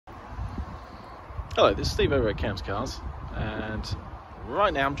Hello, this is Steve over at Cam's Cars, and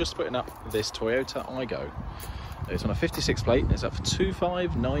right now I'm just putting up this Toyota Aygo. It's on a 56 plate, it's up for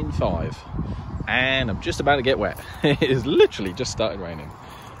 2595, and I'm just about to get wet. It is literally just started raining.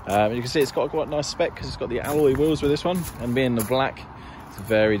 You can see it's got quite a nice spec because it's got the alloy wheels with this one, and being the black, it's a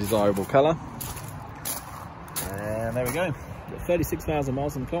very desirable colour. And there we go, got 36,000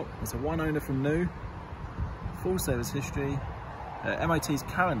 miles on the clock. It's a one owner from new, full service history. MOT is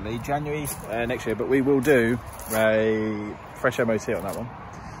currently January next year, but we will do a fresh MOT on that one.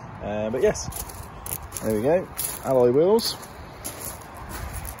 But yes, there we go, alloy wheels.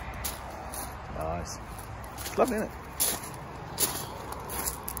 Nice, it's lovely, isn't it?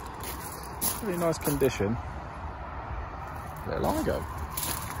 Really nice condition. Little Aygo.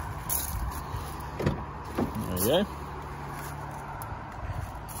 There we go.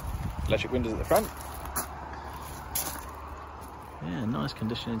 Electric windows at the front. Yeah, nice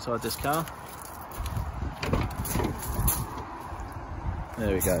condition inside this car.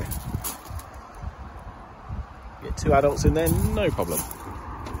 There we go. Get two adults in there, no problem.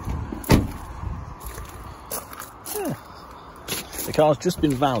 Yeah. The car's just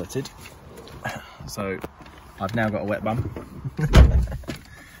been valeted, so I've now got a wet bum.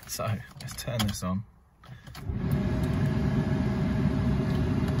 So let's turn this on.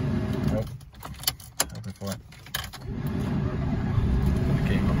 Oh, hoping for it.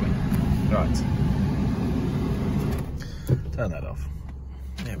 Right, turn that off.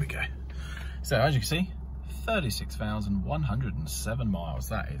 There we go. So as you can see, 36,107 miles.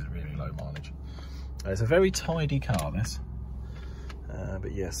 That is really low mileage. It's a very tidy car, this.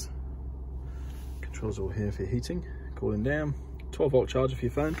 But yes, controls all here for your heating, cooling down, 12-volt charger for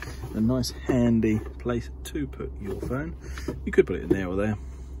your phone, a nice handy place to put your phone. You could put it in there or there,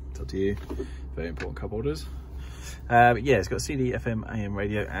 it's up to you. Very important cup holders. But yeah, it's got a CD, FM, AM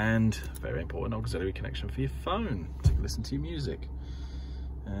radio, and very important auxiliary connection for your phone to listen to your music.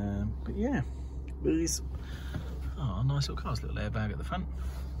 But yeah, these are nice little cars. Little airbag at the front,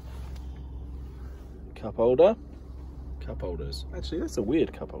 cup holder, cup holders. Actually, that's a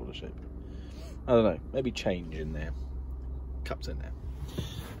weird cup holder shape. I don't know, maybe change in there. Cups in there,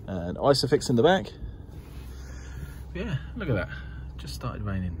 and Isofix in the back. But yeah, look at that. Just started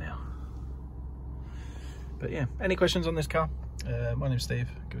raining now. But yeah, any questions on this car? My name's Steve.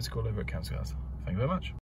 Give us a call over at Cam's Cars. Thank you very much.